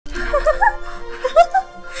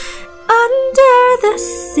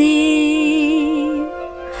sea.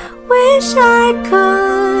 Wish I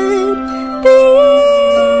could be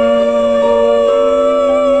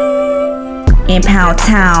in Pound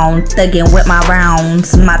Town, thuggin' with my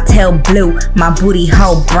rounds. My tail blue, my booty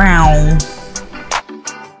hole brown.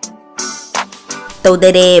 Throw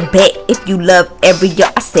that ass back if you love Ariel.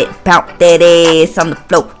 I said bout that ass on the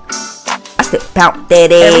floor. I said bout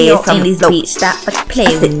that ass on these beats. Stop fucking playing.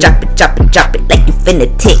 I said drop it, drop it, drop it like you finna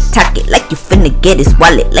tick-tock it, like you finna get his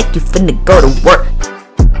wallet, like you finna go to work.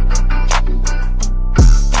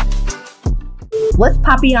 What's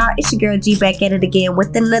poppin', y'all? It's your girl G back at it again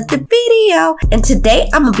with another video, and today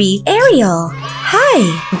I'ma be Ariel.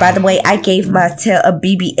 Hi! By the way, I gave my tail a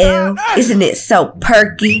BBL. Isn't it so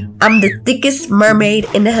perky? I'm the thickest mermaid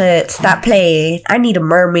in the hood. Stop playing. I need a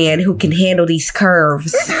merman who can handle these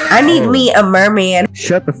curves. I need me a merman.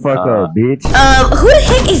 Shut the fuck up, bitch. Who the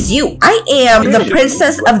heck is you? I am the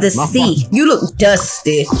princess of the sea. You look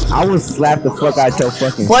dusty. I will slap the fuck out your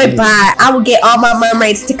fucking boy, face. bye. I will get all my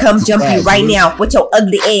mermaids to come jump you right now with your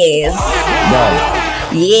ugly ass. No.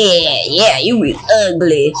 Yeah, you is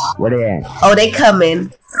ugly. Where they at? Oh, they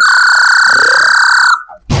coming.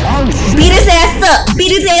 Beat his ass up.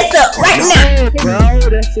 Beat his ass up right now. Bro,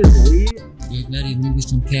 that's just weird. Gatti, let me get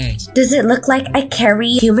some cash. Does it look like I carry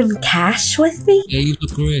human cash with me? Yeah, you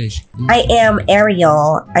look rich. I am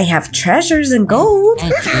Ariel. I have treasures and gold. Okay,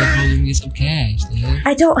 bro, let me get some cash, man.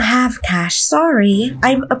 I don't have cash, sorry.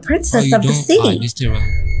 I'm a princess of the sea. Alright, this too,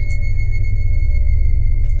 right?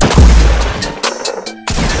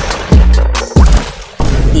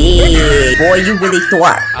 Yeah, boy, you really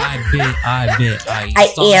thought. I bet. I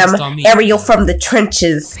am Ariel from the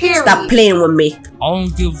trenches. Stop playing with me. I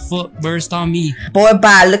don't give a fuck, burst on me. Boy,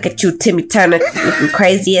 bye, look at you, Timmy Turner. Looking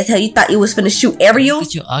crazy as hell. You thought you was finna shoot Ariel? Look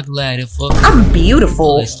at your ugly ass, fuck. I'm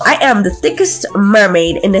beautiful. I am the thickest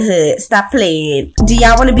mermaid in the hood. Stop playing. Do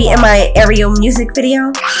y'all want to be in my Ariel music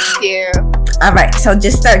video? Yeah. Alright, so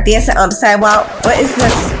just start dancing on the sidewalk. What is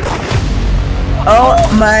this? Oh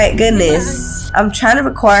my goodness. I'm trying to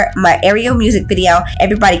record my Ariel music video.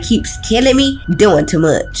 Everybody keeps killing me, doing too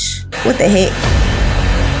much. What the heck?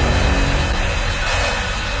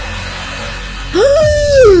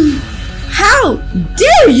 How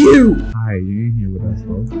dare you? Hi, you ain't here with us,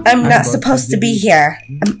 bro. I'm not supposed to be here.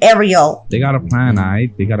 I'm Ariel. They got a plan,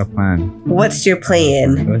 alright? They got a plan. What's your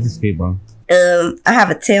plan? Let's escape, bro. I have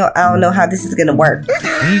a tail. I don't know how this is gonna work.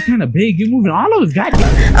 Man, you kind of big. You're moving all of us, Gatti.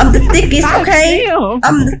 I'm the thickest, okay?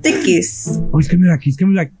 I'm the thickest. Oh, he's coming back. He's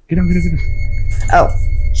coming back. Get down, get down, get down. Oh.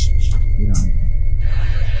 Get down.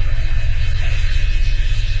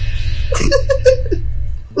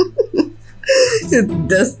 It's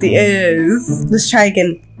dusty ass. Let's try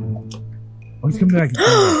again. Oh, he's coming back.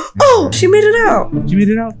 Oh, she made it out. She made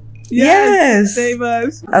it out? Yes. Save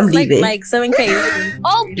us. I'm leaving. Like 7K.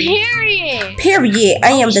 Oh, period. Period.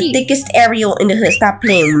 I am the thickest Ariel in the hood. Stop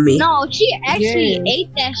playing with me. No, she actually ate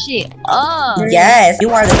that shit up. Yes.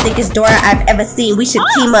 You are the thickest Dora I've ever seen. We should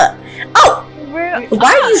team up. Oh!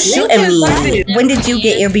 Why are you shooting me? When did you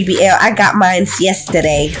get your BBL? I got mine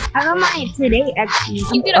yesterday. I got mine today, actually.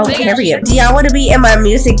 Oh, period. Do y'all want to be in my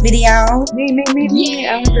music video? Me.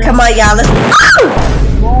 Yeah. Come on, y'all. Let's.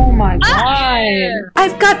 Oh my god.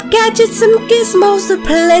 I've got gadgets and gizmos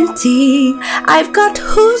aplenty. I've got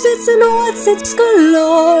who's its and what's its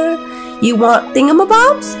galore. You want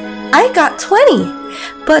thingamabobs? I got 20.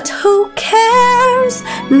 But who cares?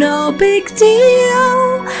 No big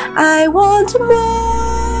deal. I want more.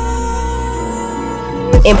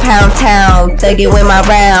 In Pound Town, thuggin' with my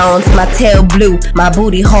rounds. My tail blue, my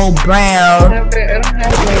booty hole brown.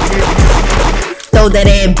 Throw that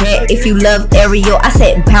ass back if you love Ariel. I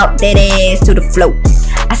said bout that ass to the floor.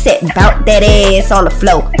 I said bout that ass on the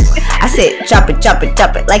floor. I said drop it, drop it,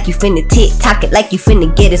 drop it like you finna tick-tock it, like you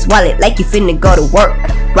finna get his wallet, like you finna go to work.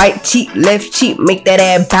 Right cheek, left cheek, make that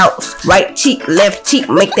ass bounce. Right cheek, left cheek,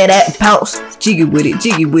 make that ass bounce. Jiggy with it,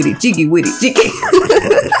 jiggy with it, jiggy with it, jiggy.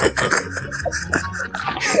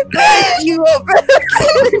 You up?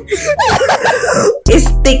 It's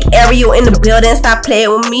thick Ariel in the building. Stop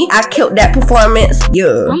playing with me. I killed that performance.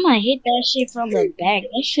 Yeah. I'm gonna hit that shit from the back.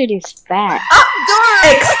 That shit is fat.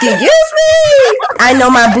 Excuse me. I know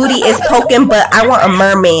my booty is poking, but I want a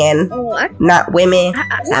merman, not women.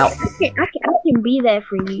 Out. I can be that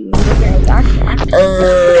for you.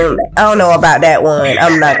 I don't know about that one.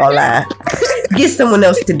 I'm not gonna lie. Get someone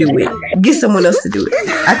else to do it. Get someone else to do it.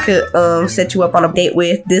 I could set you up on a date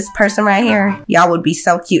with this person right here. Y'all would be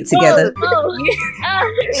so cute together.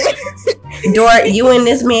 Dora, you and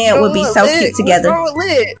this man would be so cute together.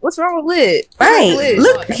 What's wrong with Lit? Right.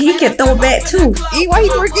 Look, he can throw it back too. Why he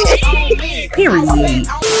twerking? Period.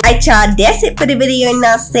 Alright, y'all, that's it for the video. You know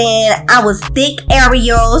what I'm saying? I was thick,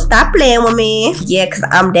 Ariel. Stop playing with me. Yeah, because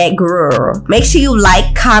I'm that girl. Make sure you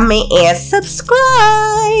like, comment, and subscribe.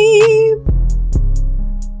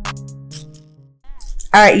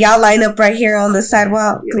 Alright, y'all line up right here on the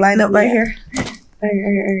sidewalk. Line up right here.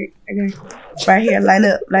 Alright. Okay. Right here, line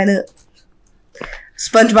up.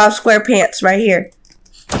 SpongeBob SquarePants right here.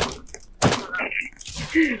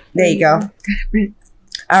 There you go.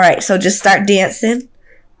 Alright, so just start dancing.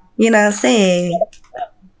 You know what I'm saying?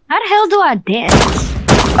 How the hell do I dance?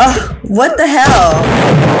 Oh, what the hell?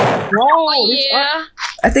 Oh, yeah.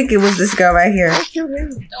 I think it was this girl right here.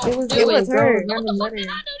 It was her.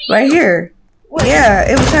 Right here. Yeah,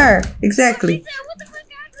 it was her. Exactly.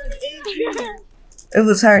 It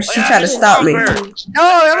was her. She tried to stop me. No,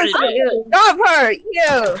 that was stop her.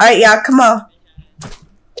 Yeah. Alright, y'all, come on.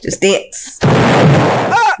 Just dance.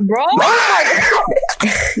 Bro.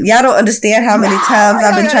 Y'all don't understand how many times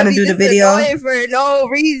I've been trying to do the video. For no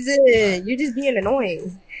reason. You're just being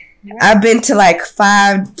annoying. I've been to like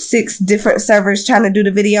 5, 6 different servers trying to do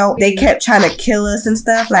the video. They kept trying to kill us and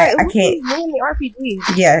stuff. Like, I can't. RPG.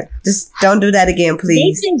 Yeah, just don't do that again,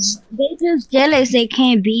 please. They just jealous they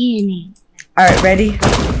can't be in it. Alright, ready?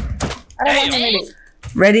 I don't want to.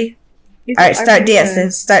 Ready? Alright, start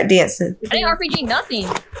dancing. Start dancing. I didn't RPG nothing.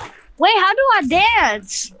 Wait, how do I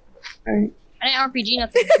dance? Alright. I didn't RPG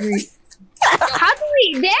nothing. How do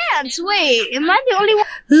we dance? Wait, am I the only one?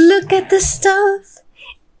 Look at the stuff.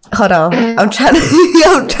 Hold on. I'm trying to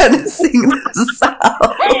sing the song.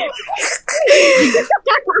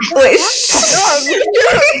 Wait.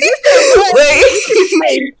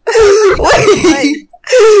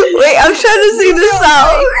 Wait, I'm trying to sing the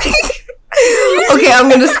song. Okay, I'm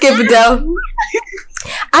gonna skip it down.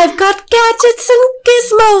 I've got gadgets and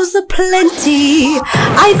gizmos aplenty.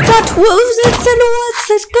 I've got woozits and what's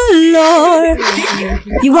it galore.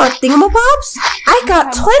 You want thingamabobs? I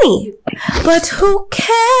got 20. But who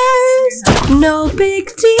cares? No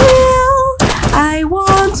big deal. I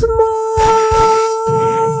want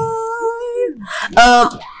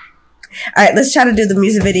more. Alright, let's try to do the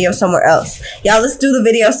music video somewhere else. Y'all, let's do the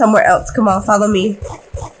video somewhere else. Come on, follow me.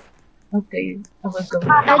 Okay. I just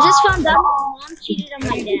found out my mom cheated on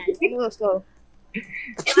my dad. Let's go.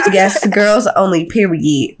 Yes, girls only,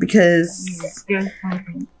 period. Because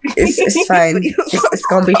it's fine. It's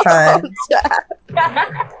gonna be fine.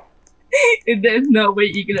 There's no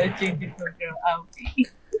way you're gonna change it for girl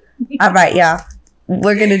outfit. Alright, y'all.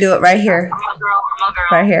 We're gonna do it right here.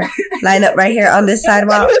 Right here. Line up right here on this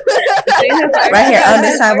sidewalk. Right here on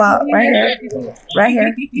this sidewalk. Right here. Right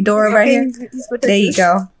here. Dora right here. There you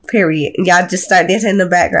go. Period. Y'all just start dancing in the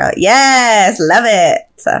background. Yes! Love it.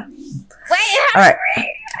 So. Alright.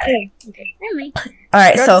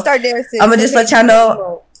 Alright, so I'm gonna just let y'all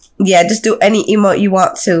know. Yeah, just do any emote you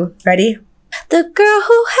want to. Ready? The girl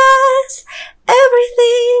who has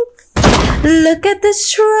everything. Look at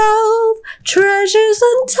this trove, treasures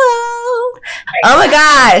untold. Oh my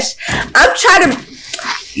gosh, I'm trying to.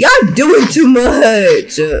 Y'all doing too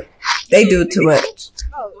much. They do too much.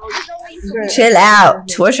 Chill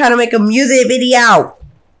out. We're trying to make a music video.